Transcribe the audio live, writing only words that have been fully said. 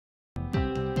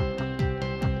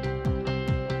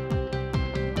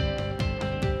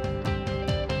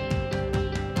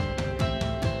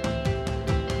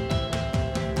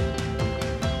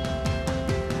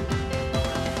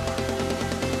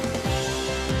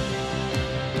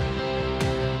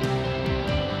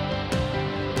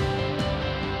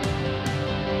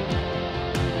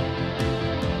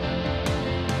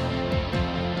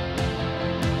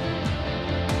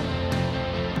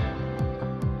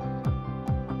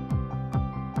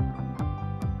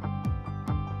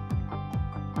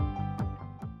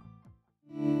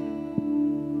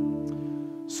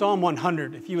Psalm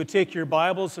 100. If you would take your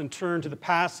Bibles and turn to the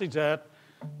passage that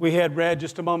we had read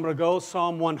just a moment ago,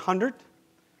 Psalm 100,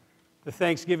 the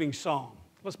Thanksgiving Psalm.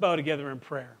 Let's bow together in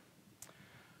prayer.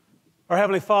 Our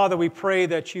Heavenly Father, we pray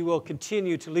that you will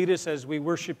continue to lead us as we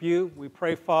worship you. We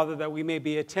pray, Father, that we may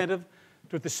be attentive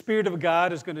to what the Spirit of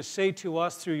God is going to say to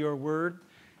us through your word.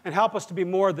 And help us to be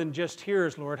more than just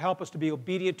hearers, Lord. Help us to be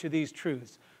obedient to these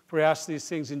truths. For we ask these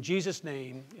things in Jesus'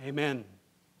 name, amen.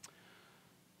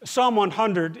 Psalm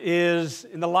 100 is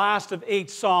in the last of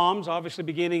 8 Psalms, obviously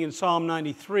beginning in Psalm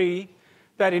 93,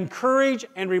 that encourage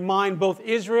and remind both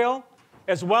Israel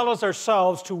as well as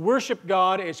ourselves to worship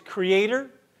God as Creator,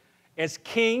 as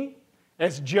King,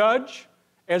 as Judge,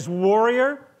 as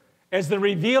Warrior, as the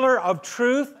Revealer of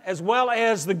truth, as well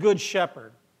as the Good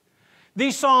Shepherd.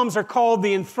 These Psalms are called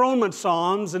the Enthronement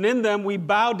Psalms, and in them we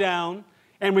bow down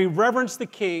and we reverence the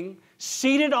King,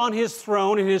 seated on His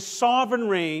throne in His sovereign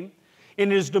reign, in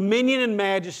His dominion and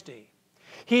majesty.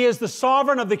 He is the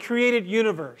sovereign of the created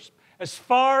universe, as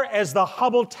far as the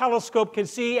Hubble telescope can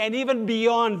see, and even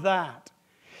beyond that.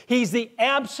 He's the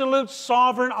absolute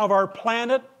sovereign of our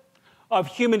planet, of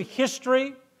human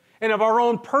history, and of our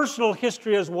own personal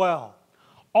history as well.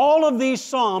 All of these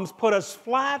Psalms put us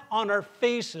flat on our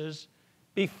faces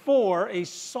before a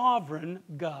sovereign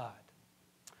God.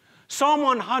 Psalm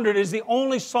 100 is the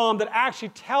only psalm that actually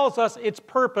tells us its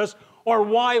purpose or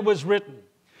why it was written.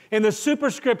 In the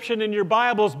superscription in your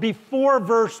Bibles before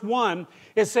verse 1,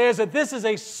 it says that this is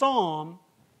a psalm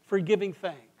for giving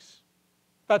thanks.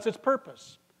 That's its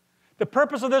purpose. The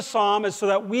purpose of this psalm is so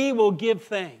that we will give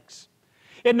thanks.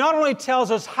 It not only tells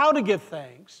us how to give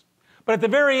thanks, but at the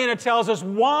very end it tells us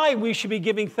why we should be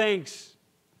giving thanks.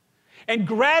 And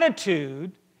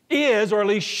gratitude is, or at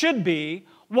least should be,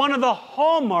 one of the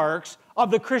hallmarks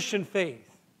of the Christian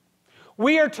faith.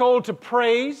 We are told to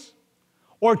praise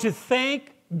or to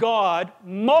thank God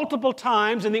multiple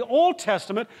times in the Old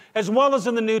Testament as well as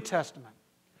in the New Testament.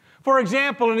 For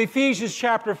example, in Ephesians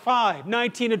chapter 5,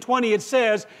 19 and 20, it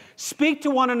says, "Speak to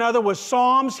one another with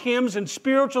psalms, hymns, and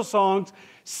spiritual songs.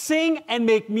 Sing and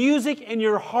make music in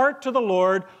your heart to the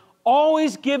Lord,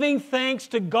 always giving thanks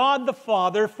to God the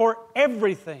Father for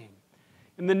everything,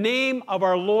 in the name of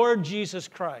our Lord Jesus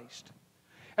Christ."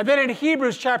 And then in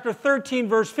Hebrews chapter 13,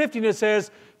 verse 15, it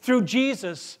says, "Through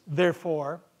Jesus,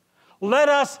 therefore, let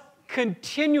us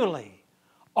continually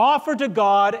offer to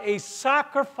God a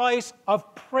sacrifice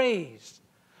of praise,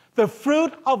 the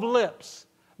fruit of lips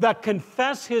that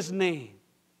confess His name."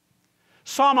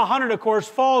 Psalm 100, of course,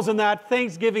 falls in that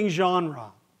thanksgiving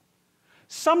genre.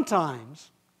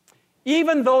 Sometimes,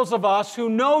 even those of us who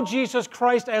know Jesus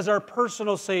Christ as our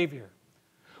personal Savior,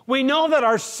 we know that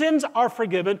our sins are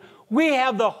forgiven. We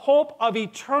have the hope of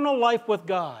eternal life with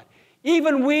God.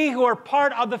 Even we who are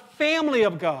part of the family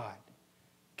of God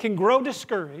can grow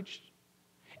discouraged,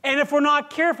 and if we're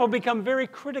not careful, become very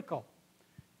critical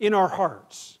in our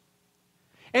hearts.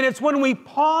 And it's when we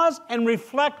pause and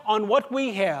reflect on what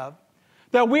we have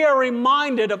that we are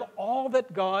reminded of all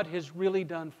that God has really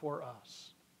done for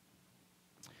us.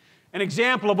 An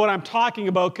example of what I'm talking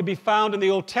about could be found in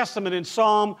the Old Testament in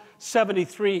Psalm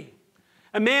 73.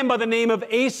 A man by the name of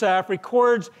Asaph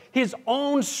records his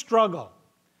own struggle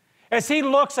as he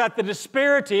looks at the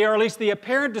disparity, or at least the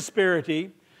apparent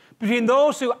disparity, between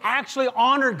those who actually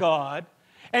honor God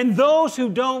and those who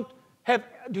do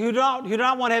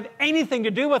not want to have anything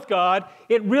to do with God.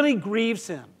 It really grieves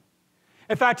him.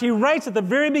 In fact, he writes at the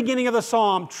very beginning of the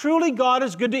psalm, "Truly God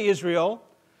is good to Israel,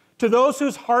 to those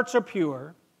whose hearts are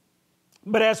pure.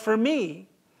 But as for me,"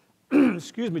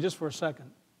 excuse me just for a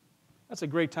second. That's a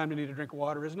great time to need a drink of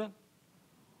water, isn't it?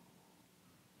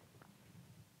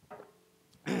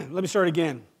 Let me start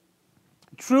again.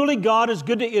 "Truly God is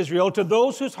good to Israel, to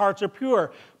those whose hearts are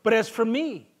pure. But as for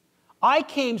me, I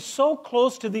came so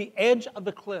close to the edge of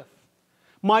the cliff.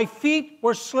 My feet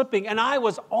were slipping, and I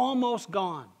was almost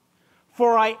gone.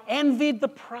 For I envied the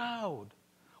proud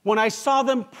when I saw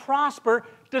them prosper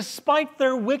despite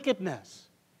their wickedness."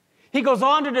 He goes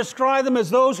on to describe them as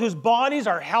those whose bodies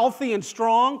are healthy and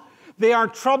strong. They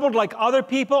aren't troubled like other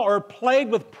people or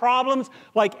plagued with problems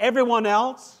like everyone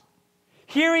else.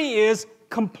 Here he is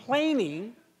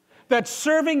complaining that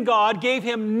serving God gave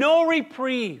him no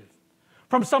reprieve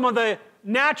from some of the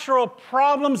natural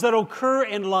problems that occur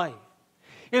in life.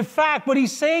 In fact, what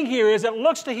he's saying here is it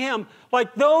looks to him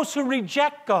like those who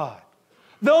reject God,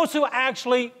 those who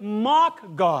actually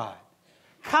mock God,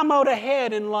 come out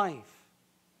ahead in life.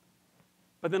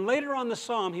 But then later on in the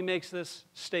psalm, he makes this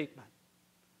statement.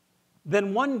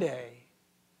 "Then one day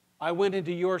I went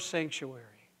into your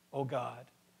sanctuary, O God,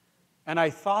 and I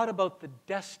thought about the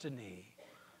destiny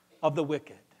of the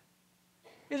wicked.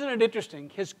 isn't it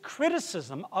interesting? His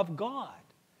criticism of God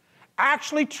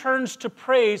actually turns to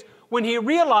praise when he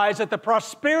realized that the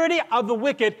prosperity of the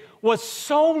wicked was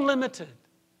so limited.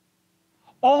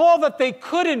 All that they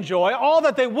could enjoy, all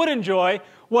that they would enjoy,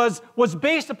 was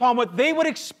based upon what they would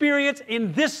experience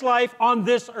in this life on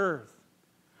this earth.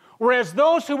 Whereas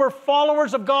those who were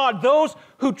followers of God, those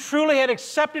who truly had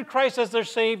accepted Christ as their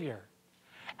Savior,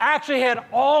 actually had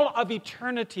all of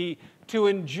eternity to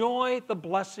enjoy the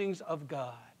blessings of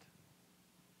God.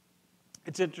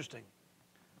 It's interesting.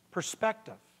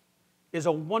 Perspective is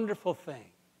a wonderful thing.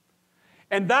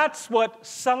 And that's what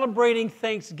celebrating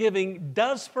Thanksgiving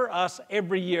does for us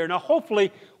every year. Now,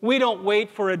 hopefully, we don't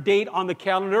wait for a date on the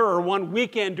calendar or one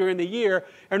weekend during the year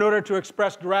in order to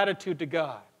express gratitude to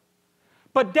God.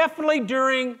 But definitely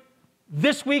during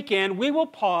this weekend, we will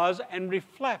pause and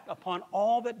reflect upon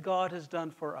all that God has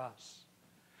done for us.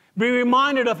 Be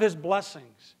reminded of His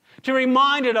blessings. To be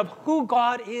reminded of who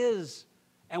God is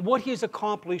and what He's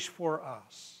accomplished for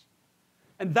us.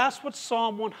 And that's what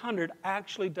Psalm 100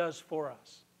 actually does for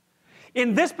us.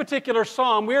 In this particular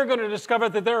psalm, we are going to discover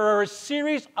that there are a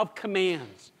series of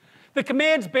commands. The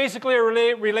commands basically are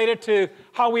related to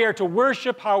how we are to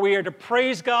worship, how we are to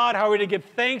praise God, how we are to give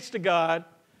thanks to God.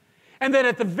 And then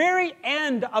at the very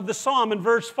end of the psalm, in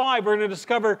verse 5, we're going to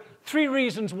discover 3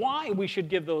 reasons why we should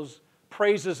give those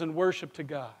praises and worship to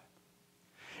God.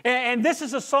 And this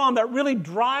is a psalm that really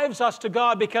drives us to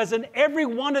God because in every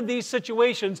one of these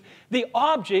situations, the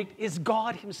object is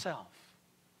God Himself.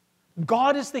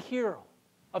 God is the hero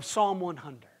of Psalm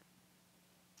 100.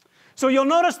 So you'll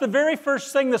notice the very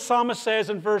first thing the psalmist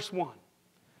says in verse 1.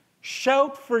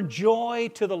 Shout for joy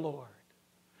to the Lord.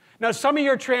 Now some of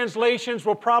your translations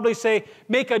will probably say,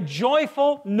 make a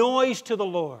joyful noise to the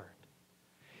Lord.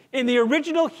 In the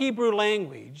original Hebrew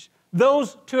language,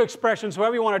 those 2 expressions,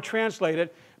 however you want to translate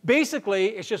it, basically,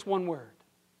 it's just one word.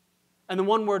 And the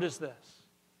one word is this.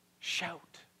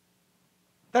 Shout.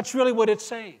 That's really what it's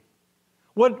saying.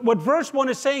 What verse 1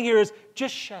 is saying here is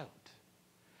just shout.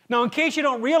 Now, in case you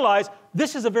don't realize,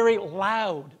 this is a very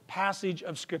loud passage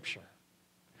of Scripture.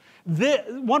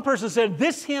 One person said,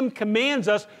 this hymn commands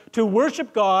us to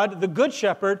worship God, the Good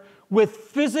Shepherd, with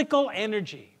physical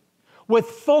energy, with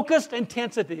focused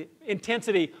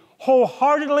intensity,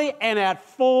 wholeheartedly and at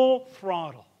full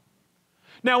throttle.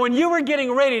 Now, when you were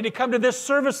getting ready to come to this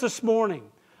service this morning,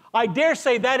 I dare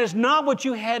say that is not what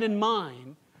you had in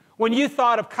mind when you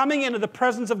thought of coming into the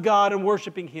presence of God and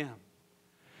worshiping Him.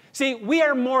 See, we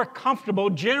are more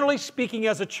comfortable, generally speaking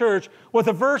as a church, with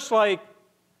a verse like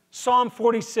Psalm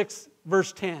 46,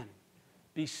 verse 10.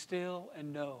 Be still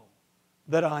and know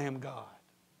that I am God.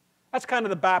 That's kind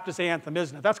of the Baptist anthem,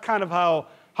 isn't it? That's kind of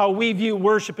how we view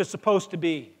worship is supposed to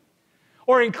be.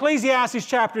 Or in Ecclesiastes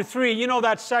chapter 3, you know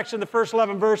that section, the first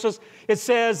 11 verses, it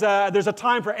says there's a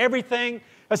time for everything,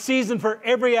 a season for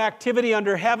every activity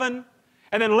under heaven.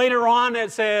 And then later on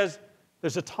it says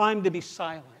there's a time to be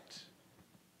silent.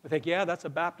 We think, yeah, that's a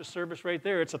Baptist service right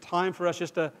there. It's a time for us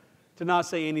just to not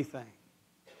say anything.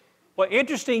 Well,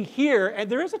 interesting here, and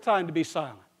there is a time to be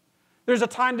silent. There's a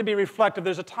time to be reflective.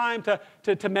 There's a time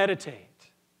to meditate.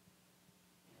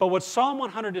 But what Psalm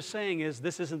 100 is saying is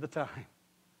this isn't the time.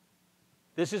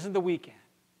 This isn't the weekend.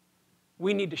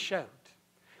 We need to shout.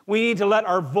 We need to let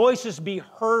our voices be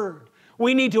heard.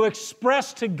 We need to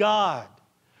express to God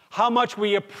how much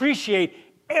we appreciate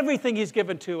everything He's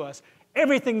given to us,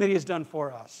 everything that He has done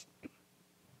for us.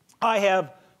 I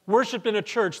have worshiped in a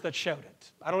church that shouted.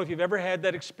 I don't know if you've ever had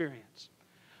that experience.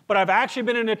 But I've actually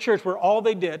been in a church where all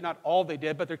they did, not all they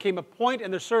did, but there came a point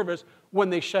in their service when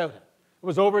they shouted. It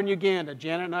was over in Uganda.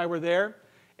 Janet and I were there.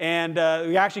 And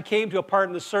we actually came to a part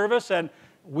in the service, and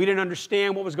we didn't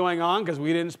understand what was going on because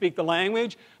we didn't speak the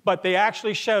language. But they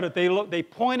actually shouted. They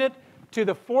pointed to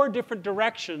the 4 different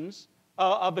directions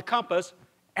of the compass,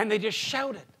 and they just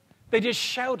shouted. They just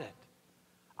shouted.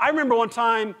 I remember one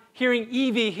time hearing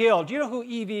E.V. Hill. Do you know who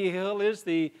E.V. Hill is?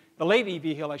 The late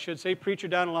E.V. Hill, I should say, preacher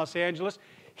down in Los Angeles.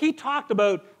 He talked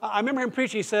about, I remember him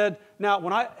preaching, he said, now,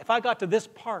 if I got to this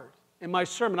part in my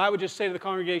sermon, I would just say to the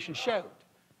congregation, shout.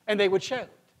 And they would shout.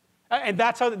 And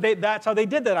that's how they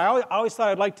did that. I always thought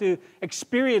I'd like to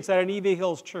experience that in E.V.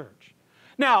 Hill's church.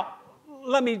 Now,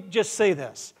 let me just say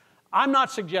this. I'm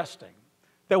not suggesting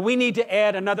that we need to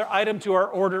add another item to our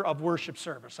order of worship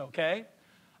service, okay?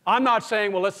 I'm not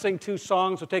saying, well, let's sing 2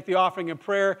 songs, we'll take the offering and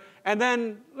prayer, and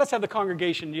then let's have the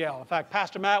congregation yell. In fact,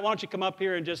 Pastor Matt, why don't you come up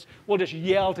here and we'll just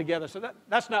yell together. So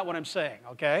that's not what I'm saying,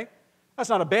 okay? That's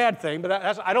not a bad thing, but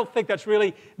I don't think that's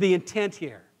really the intent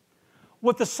here.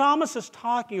 What the psalmist is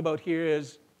talking about here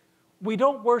is we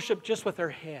don't worship just with our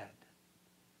head.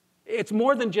 It's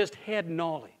more than just head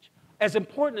knowledge, as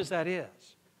important as that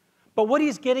is. But what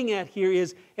he's getting at here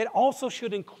is it also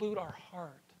should include our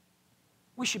heart.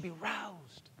 We should be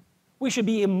roused. We should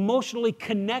be emotionally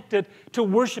connected to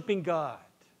worshiping God.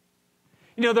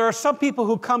 You know, there are some people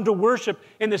who come to worship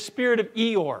in the spirit of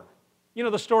Eeyore. You know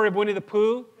the story of Winnie the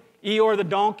Pooh, Eeyore the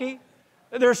donkey?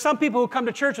 There are some people who come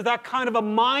to church with that kind of a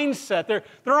mindset.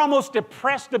 They're almost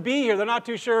depressed to be here. They're not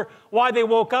too sure why they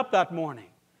woke up that morning.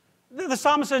 The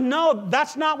psalmist says, no,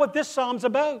 that's not what this psalm's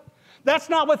about. That's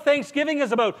not what Thanksgiving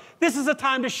is about. This is a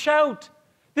time to shout.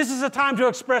 This is a time to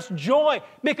express joy.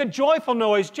 Make a joyful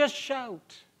noise. Just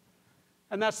shout.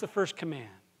 And that's the first command.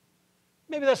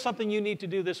 Maybe that's something you need to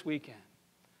do this weekend.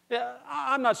 Yeah,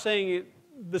 I'm not saying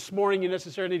this morning you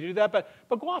necessarily need to do that,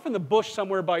 but go off in the bush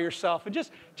somewhere by yourself and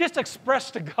just express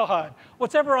to God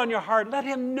whatever on your heart. Let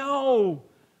him know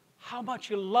how much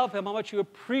you love him, how much you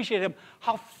appreciate him,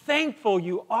 how thankful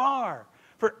you are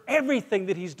for everything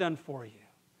that he's done for you.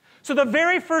 So the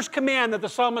very first command that the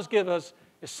psalmist gives us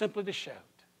is simply to shout.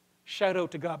 Shout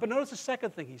out to God. But notice the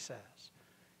second thing he says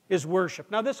is worship.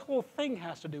 Now this whole thing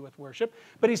has to do with worship,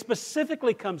 but he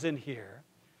specifically comes in here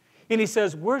and he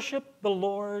says, worship the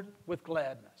Lord with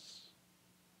gladness.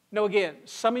 Now again,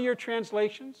 some of your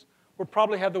translations will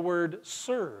probably have the word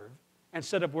serve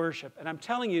instead of worship. And I'm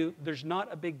telling you, there's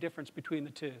not a big difference between the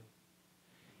two.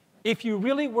 If you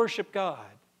really worship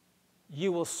God,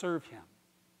 you will serve him.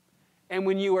 And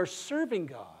when you are serving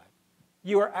God,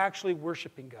 you are actually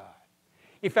worshiping God.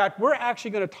 In fact, we're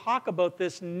actually going to talk about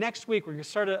this next week. We're going to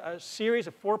start a series,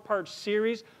 a 4-part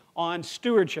series on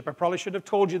stewardship. I probably should have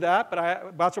told you that,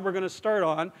 but that's what we're going to start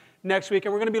on next week.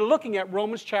 And we're going to be looking at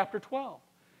Romans chapter 12.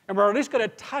 And we're at least going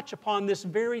to touch upon this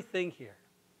very thing here.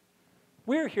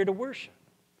 We're here to worship.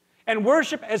 And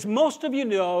worship, as most of you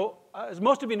know,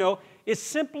 is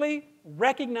simply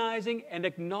recognizing and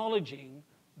acknowledging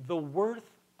the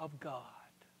worth of God.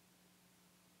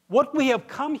 What we have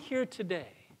come here today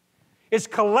is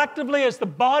collectively as the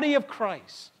body of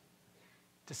Christ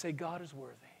to say God is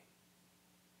worthy.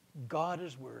 God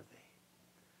is worthy.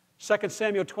 2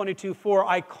 Samuel 22:4,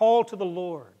 I call to the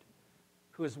Lord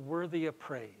who is worthy of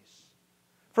praise.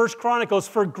 1 Chronicles,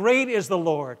 for great is the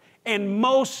Lord and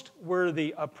most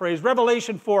worthy of praise.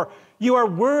 Revelation 4, you are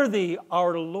worthy,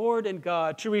 our Lord and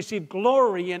God, to receive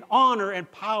glory and honor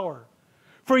and power.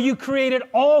 For you created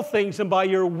all things, and by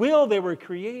your will they were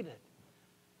created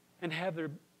and have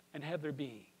their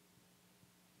being.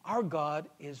 Our God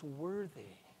is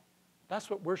worthy. That's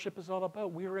what worship is all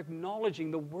about. We are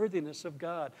acknowledging the worthiness of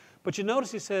God. But you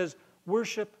notice he says,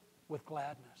 worship with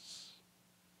gladness.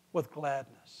 With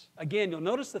gladness. Again, you'll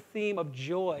notice the theme of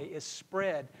joy is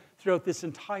spread throughout this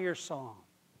entire song.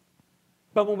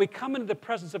 But when we come into the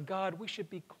presence of God, we should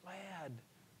be glad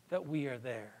that we are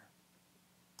there.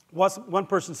 One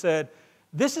person said,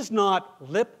 this is not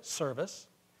lip service.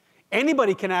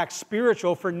 Anybody can act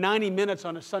spiritual for 90 minutes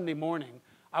on a Sunday morning.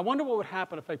 I wonder what would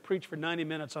happen if I preached for 90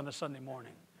 minutes on a Sunday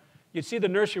morning. You'd see the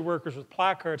nursery workers with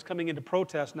placards coming into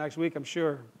protest next week, I'm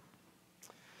sure.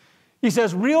 He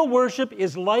says, real worship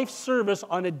is life service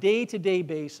on a day-to-day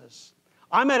basis.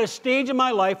 I'm at a stage in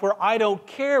my life where I don't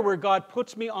care where God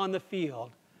puts me on the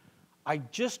field. I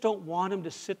just don't want him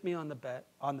to sit me on the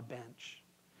bench.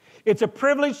 It's a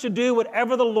privilege to do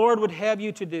whatever the Lord would have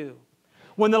you to do.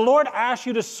 When the Lord asks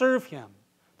you to serve him,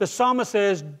 the psalmist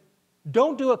says,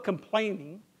 don't do it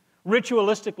complaining,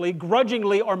 ritualistically,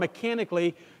 grudgingly, or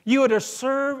mechanically. You are to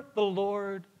serve the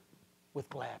Lord with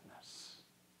gladness.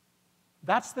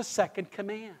 That's the second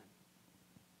command.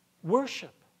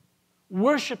 Worship.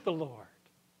 Worship the Lord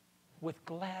with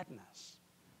gladness.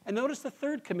 And notice the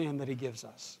third command that he gives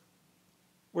us.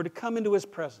 We're to come into his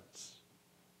presence.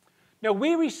 Now,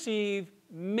 we receive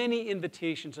many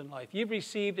invitations in life. You've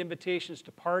received invitations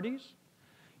to parties.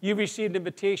 You've received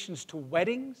invitations to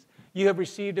weddings. You have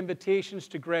received invitations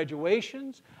to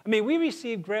graduations. I mean, we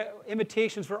receive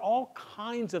invitations for all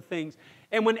kinds of things.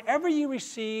 And whenever you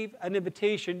receive an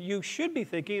invitation, you should be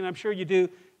thinking, and I'm sure you do,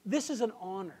 this is an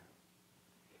honor.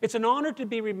 It's an honor to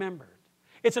be remembered.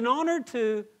 It's an honor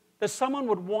that someone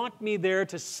would want me there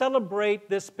to celebrate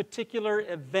this particular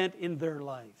event in their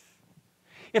life.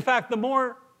 In fact, the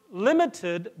more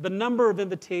limited the number of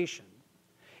invitations,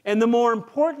 and the more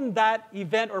important that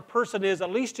event or person is,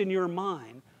 at least in your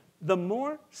mind, the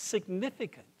more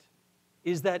significant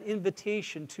is that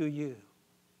invitation to you.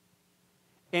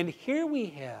 And here we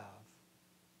have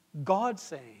God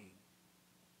saying,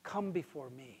 come before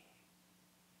me.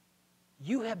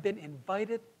 You have been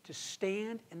invited to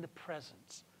stand in the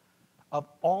presence of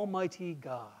Almighty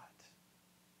God.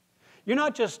 You're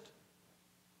not just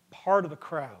part of the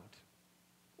crowd,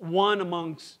 one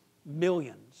amongst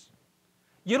millions.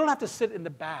 You don't have to sit in the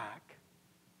back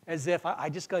as if I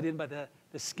just got in by the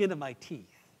skin of my teeth.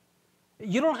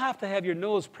 You don't have to have your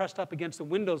nose pressed up against the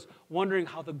windows wondering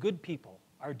how the good people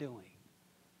are doing.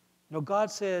 No, God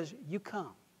says, you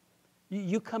come.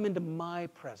 You come into my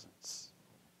presence.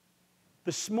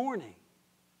 This morning,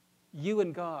 you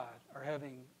and God are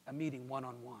having a meeting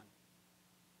one-on-one.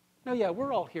 Now, yeah,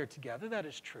 we're all here together. That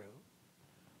is true.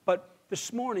 But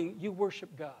this morning, you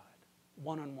worship God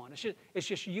one-on-one. It's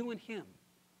just you and Him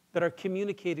that are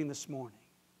communicating this morning.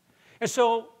 And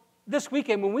so this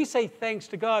weekend, when we say thanks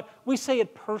to God, we say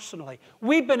it personally.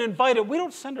 We've been invited. We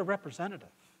don't send a representative.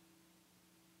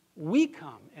 We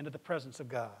come into the presence of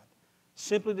God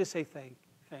simply to say thank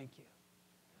you.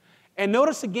 And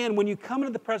notice again, when you come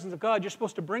into the presence of God, you're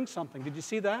supposed to bring something. Did you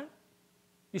see that?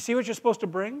 You see what you're supposed to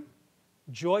bring?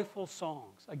 Joyful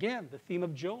songs. Again, the theme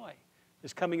of joy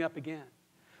is coming up again.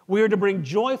 We are to bring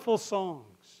joyful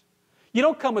songs. You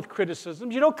don't come with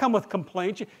criticisms. You don't come with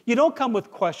complaints. You don't come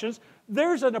with questions.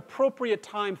 There's an appropriate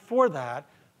time for that,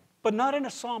 but not in a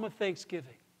psalm of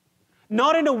thanksgiving.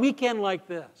 Not in a weekend like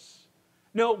this.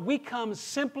 No, we come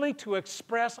simply to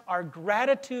express our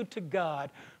gratitude to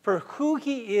God for who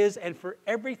He is and for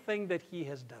everything that He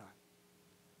has done.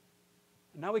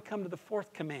 And now we come to the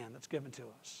fourth command that's given to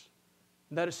us.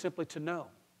 And that is simply to know.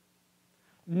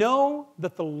 Know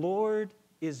that the Lord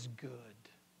is good.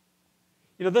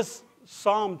 You know, this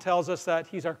psalm tells us that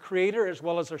He's our creator as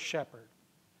well as our shepherd.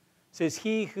 It says,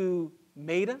 He who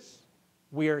made us,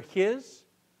 we are His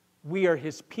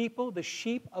His people, the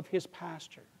sheep of His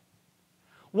pasture.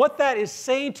 What that is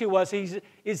saying to us is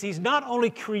He's not only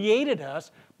created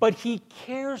us, but He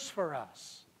cares for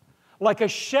us. Like a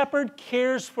shepherd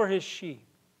cares for his sheep.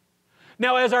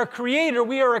 Now, as our Creator,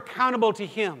 we are accountable to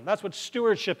Him. That's what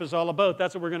stewardship is all about.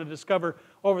 That's what we're going to discover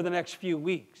over the next few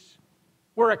weeks.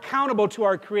 We're accountable to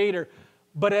our Creator,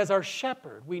 but as our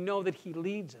shepherd, we know that He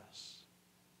leads us.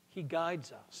 He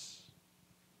guides us.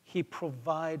 He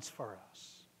provides for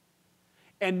us.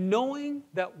 And knowing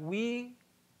that we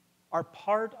are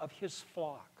part of His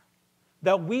flock,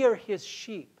 that we are His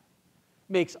sheep,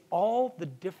 makes all the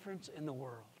difference in the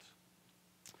world.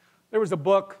 There was a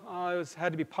book, it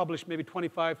had to be published maybe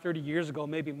 25, 30 years ago,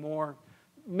 maybe more.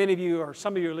 Many of you, or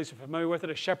some of you at least, are familiar with it.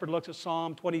 A Shepherd Looks at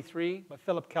Psalm 23 by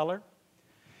Philip Keller.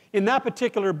 In that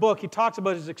particular book, he talks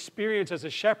about his experience as a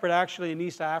shepherd actually in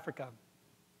East Africa.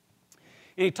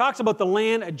 And he talks about the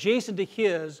land adjacent to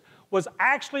his was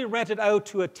actually rented out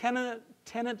to a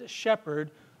tenant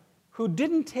shepherd who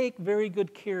didn't take very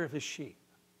good care of his sheep.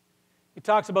 He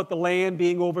talks about the land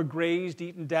being overgrazed,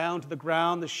 eaten down to the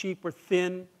ground. The sheep were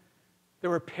thin. There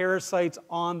were parasites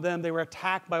on them. They were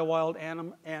attacked by wild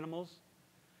animals.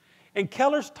 And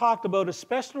Keller's talked about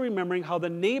especially remembering how the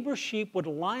neighbor sheep would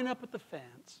line up at the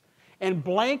fence and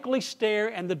blankly stare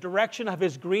in the direction of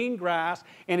his green grass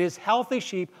and his healthy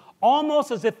sheep,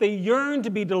 almost as if they yearned to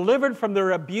be delivered from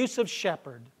their abusive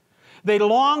shepherd. They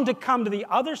longed to come to the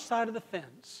other side of the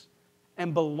fence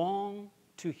and belong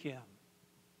to Him.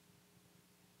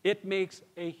 It makes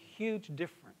a huge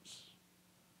difference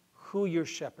who your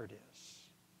shepherd is.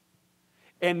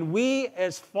 And we,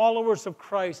 as followers of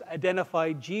Christ,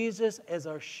 identify Jesus as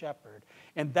our shepherd.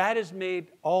 And that has made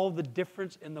all the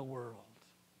difference in the world.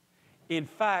 In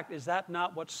fact, is that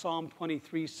not what Psalm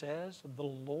 23 says? The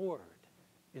Lord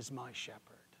is my shepherd.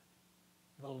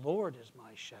 The Lord is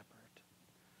my shepherd.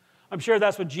 I'm sure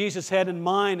that's what Jesus had in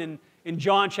mind in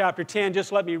John chapter 10.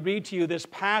 Just let me read to you this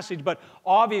passage. But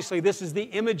obviously, this is the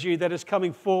imagery that is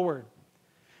coming forward.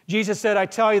 Jesus said, I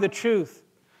tell you the truth.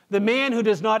 The man who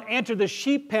does not enter the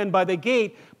sheep pen by the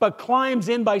gate, but climbs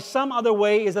in by some other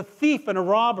way is a thief and a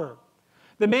robber.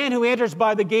 The man who enters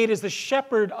by the gate is the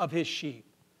shepherd of his sheep.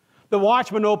 The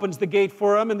watchman opens the gate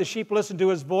for him, and the sheep listen to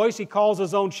his voice. He calls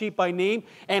his own sheep by name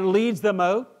and leads them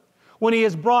out. When he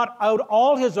has brought out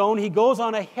all his own, he goes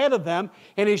on ahead of them,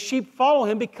 and his sheep follow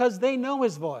him because they know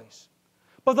his voice.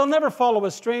 But they'll never follow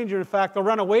a stranger. In fact, they'll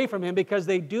run away from him because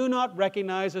they do not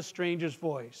recognize a stranger's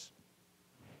voice.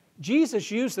 Jesus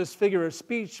used this figure of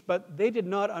speech, but they did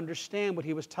not understand what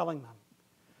He was telling them.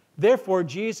 Therefore,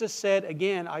 Jesus said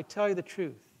again, I tell you the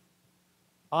truth.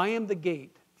 I am the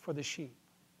gate for the sheep.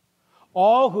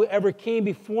 All who ever came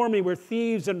before me were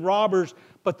thieves and robbers,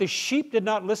 but the sheep did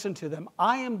not listen to them.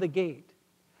 I am the gate.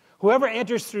 Whoever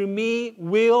enters through me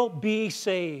will be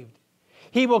saved.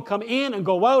 He will come in and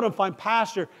go out and find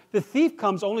pasture. The thief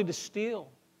comes only to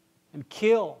steal and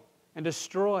kill and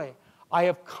destroy. I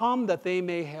have come that they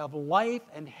may have life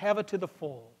and have it to the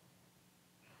full.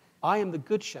 I am the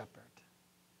good shepherd,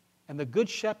 and the good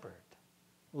shepherd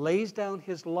lays down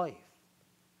his life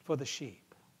for the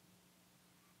sheep.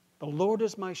 The Lord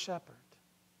is my shepherd.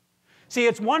 See,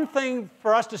 it's one thing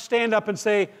for us to stand up and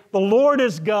say, the Lord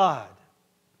is God.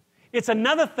 It's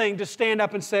another thing to stand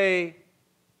up and say,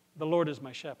 the Lord is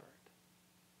my shepherd.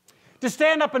 To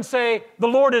stand up and say, the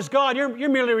Lord is God, you're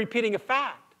merely repeating a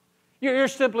fact. You're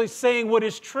simply saying what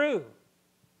is true.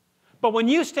 But when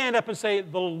you stand up and say,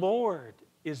 the Lord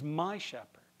is my shepherd,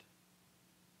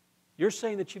 you're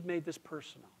saying that you've made this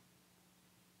personal.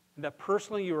 And that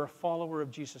personally you're a follower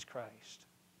of Jesus Christ.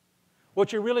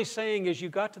 What you're really saying is you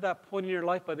got to that point in your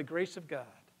life by the grace of God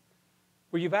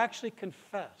where you've actually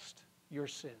confessed your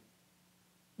sin.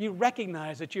 You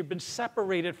recognize that you've been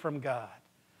separated from God,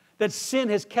 that sin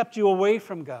has kept you away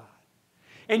from God,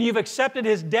 and you've accepted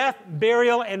His death,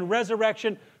 burial, and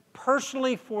resurrection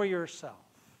personally for yourself.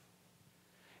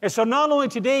 And so not only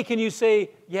today can you say,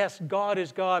 yes, God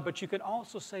is God, but you can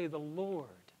also say, the Lord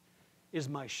is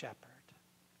my shepherd.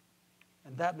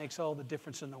 And that makes all the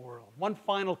difference in the world. One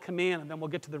final command, and then we'll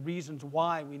get to the reasons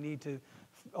why we need to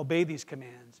obey these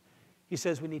commands. He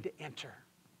says we need to enter.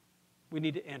 We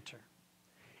need to enter.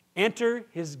 Enter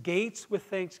His gates with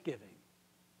thanksgiving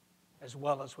as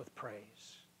well as with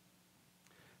praise.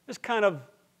 This kind of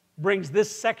brings this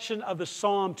section of the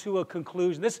psalm to a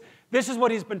conclusion. This is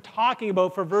what he's been talking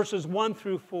about for verses 1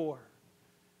 through 4.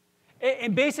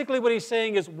 And basically what he's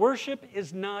saying is worship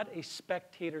is not a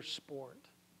spectator sport.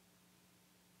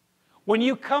 When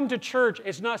you come to church,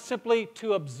 it's not simply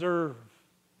to observe,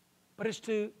 but it's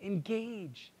to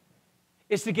engage.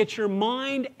 It's to get your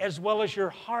mind as well as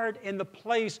your heart in the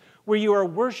place where you are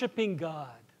worshiping God.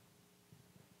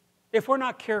 If we're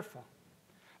not careful,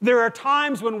 there are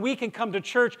times when we can come to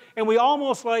church and we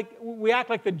act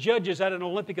like the judges at an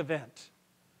Olympic event.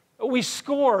 We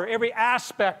score every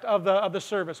aspect of the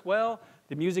service. Well,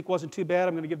 the music wasn't too bad.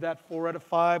 I'm going to give that 4 out of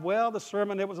 5. Well, the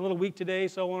sermon, it was a little weak today,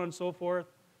 so on and so forth.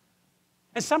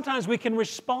 And sometimes we can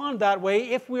respond that way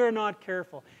if we are not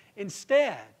careful.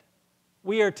 Instead,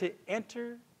 we are to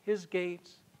enter His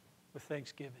gates with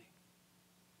thanksgiving.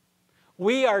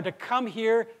 We are to come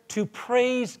here to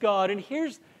praise God. And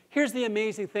here's the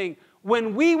amazing thing.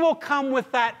 When we will come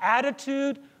with that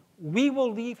attitude, we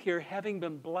will leave here having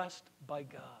been blessed by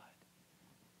God,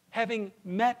 having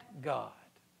met God,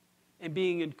 and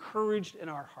being encouraged in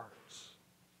our hearts.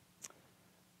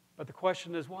 But the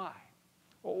question is why?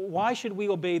 Why should we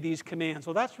obey these commands?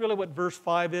 Well, that's really what verse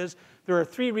 5 is. There are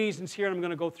 3 reasons here, and I'm going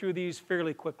to go through these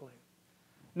fairly quickly.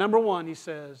 Number 1, he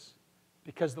says,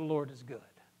 because the Lord is good.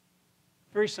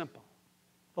 Very simple.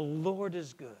 The Lord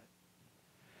is good.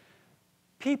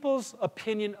 People's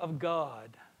opinion of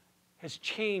God has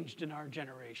changed in our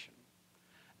generation.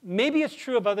 Maybe it's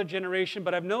true of other generations,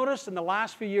 but I've noticed in the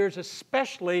last few years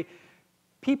especially,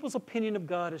 people's opinion of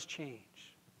God has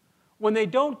changed. When they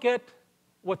don't get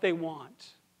what they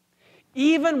want,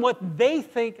 even what they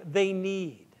think they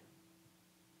need,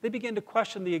 they begin to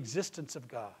question the existence of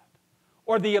God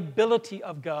or the ability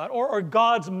of God or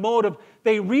God's motive.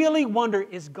 They really wonder,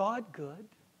 is God good?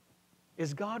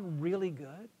 Is God really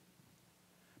good?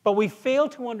 But we fail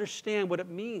to understand what it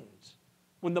means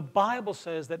when the Bible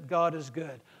says that God is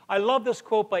good. I love this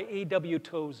quote by A.W.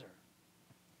 Tozer.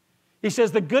 He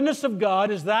says, the goodness of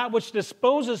God is that which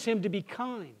disposes Him to be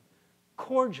kind,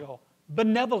 cordial,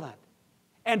 benevolent,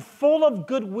 and full of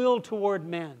goodwill toward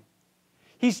men.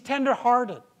 He's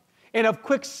tender-hearted and of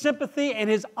quick sympathy, and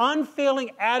His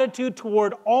unfailing attitude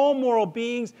toward all moral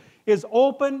beings is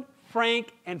open,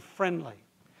 frank, and friendly.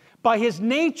 By His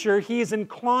nature, He is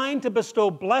inclined to bestow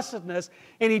blessedness,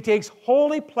 and He takes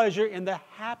holy pleasure in the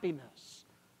happiness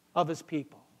of His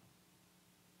people.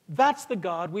 That's the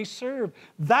God we serve.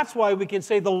 That's why we can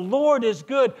say the Lord is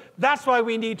good. That's why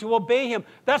we need to obey Him.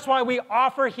 That's why we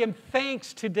offer Him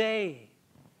thanks today.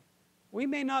 We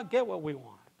may not get what we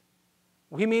want.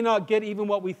 We may not get even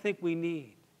what we think we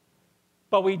need.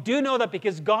 But we do know that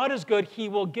because God is good, He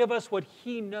will give us what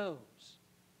He knows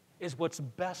is what's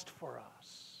best for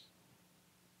us.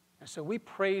 And so we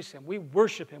praise Him, we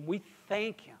worship Him, we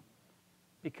thank Him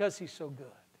because He's so good.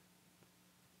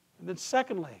 And then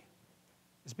secondly,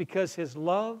 it's because His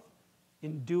love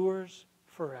endures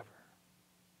forever.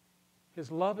 His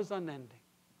love is unending.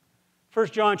 1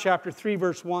 John chapter 3,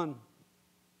 verse 1.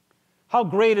 How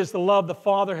great is the love the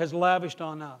Father has lavished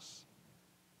on us,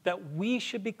 that we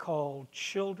should be called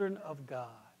children of God.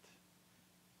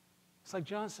 It's like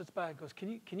John sits back and goes,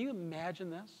 can you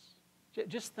imagine this?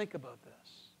 Just think about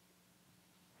this.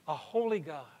 A holy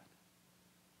God,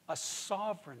 a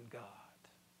sovereign God,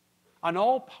 an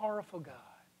all-powerful God.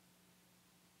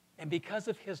 And because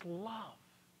of His love,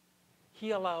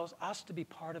 He allows us to be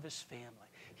part of His family.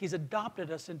 He's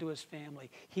adopted us into His family.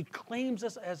 He claims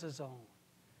us as His own.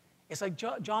 It's like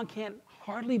John can't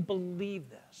hardly believe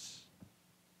this.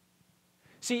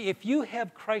 See, if you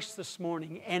have Christ this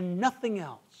morning and nothing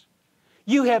else,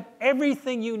 you have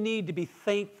everything you need to be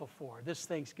thankful for this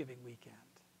Thanksgiving weekend.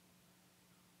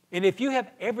 And if you have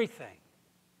everything,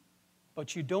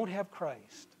 but you don't have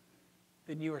Christ,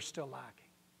 then you are still lacking.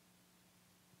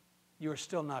 You are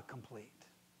still not complete.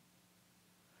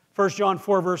 1 John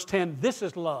 4, verse 10, this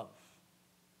is love.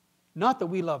 Not that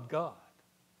we loved God,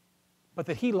 but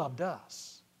that He loved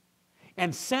us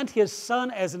and sent His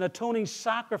Son as an atoning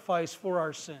sacrifice for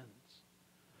our sins.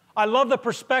 I love the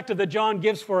perspective that John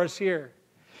gives for us here.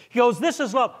 He goes, this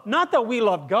is love. Not that we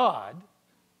love God.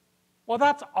 Well,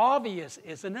 that's obvious,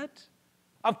 isn't it?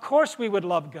 Of course we would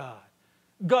love God.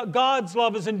 God's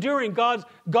love is enduring.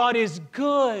 God is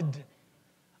good.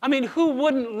 I mean, who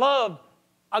wouldn't love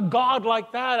a God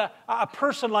like that, a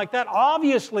person like that?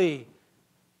 Obviously,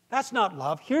 that's not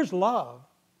love. Here's love,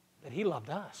 that He loved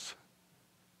us.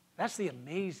 That's the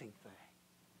amazing thing,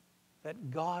 that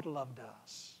God loved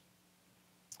us.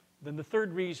 Then the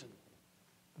third reason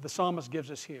the psalmist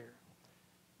gives us here,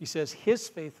 he says, His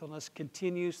faithfulness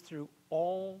continues through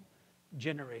all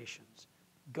generations.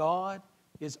 God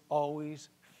is always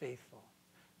faithful.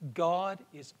 God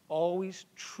is always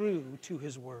true to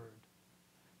His word.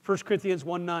 1 Corinthians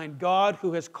 1:9, God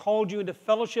who has called you into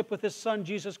fellowship with His Son,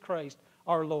 Jesus Christ,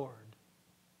 our Lord,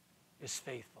 is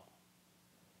faithful.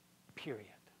 Period.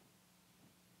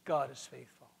 God is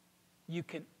faithful. You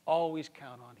can always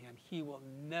count on Him. He will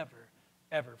never,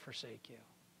 ever forsake you.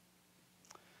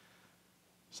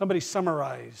 Somebody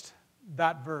summarized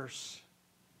that verse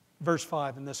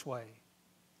 5, in this way.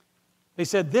 They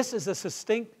said, this is a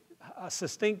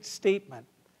succinct statement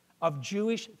of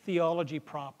Jewish theology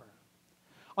proper,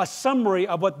 a summary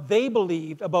of what they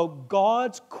believed about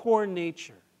God's core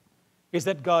nature is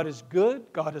that God is good,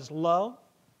 God is love,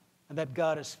 and that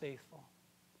God is faithful.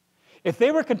 If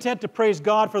they were content to praise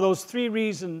God for those three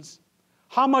reasons,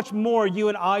 how much more you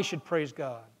and I should praise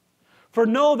God? For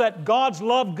know that God's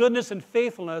love, goodness, and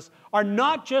faithfulness are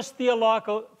not just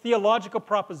theological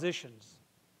propositions.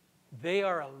 They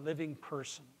are a living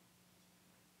person.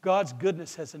 God's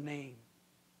goodness has a name.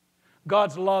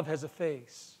 God's love has a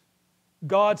face.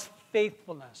 God's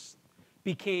faithfulness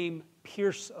became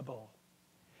pierceable.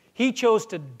 He chose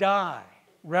to die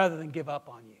rather than give up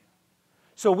on you.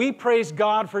 So we praise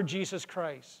God for Jesus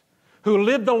Christ, who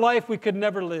lived the life we could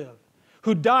never live,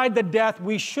 who died the death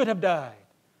we should have died,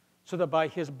 so that by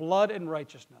His blood and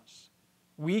righteousness,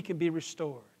 we can be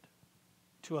restored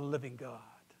to a living God.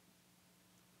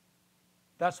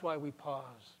 That's why we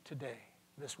pause today,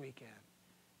 this weekend,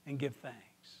 and give thanks.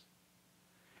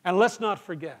 And let's not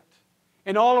forget,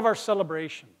 in all of our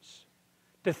celebrations,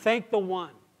 to thank the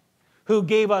one who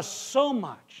gave us so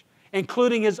much,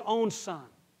 including His own Son,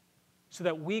 so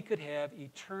that we could have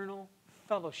eternal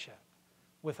fellowship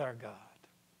with our God.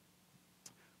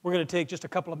 We're going to take just a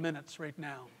couple of minutes right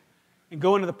now and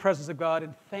go into the presence of God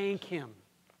and thank Him.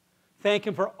 Thank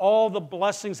Him for all the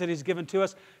blessings that He's given to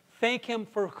us. Thank Him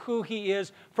for who He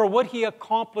is, for what He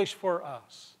accomplished for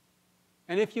us.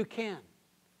 And if you can,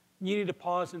 you need to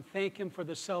pause and thank Him for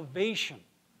the salvation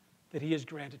that He has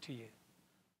granted to you.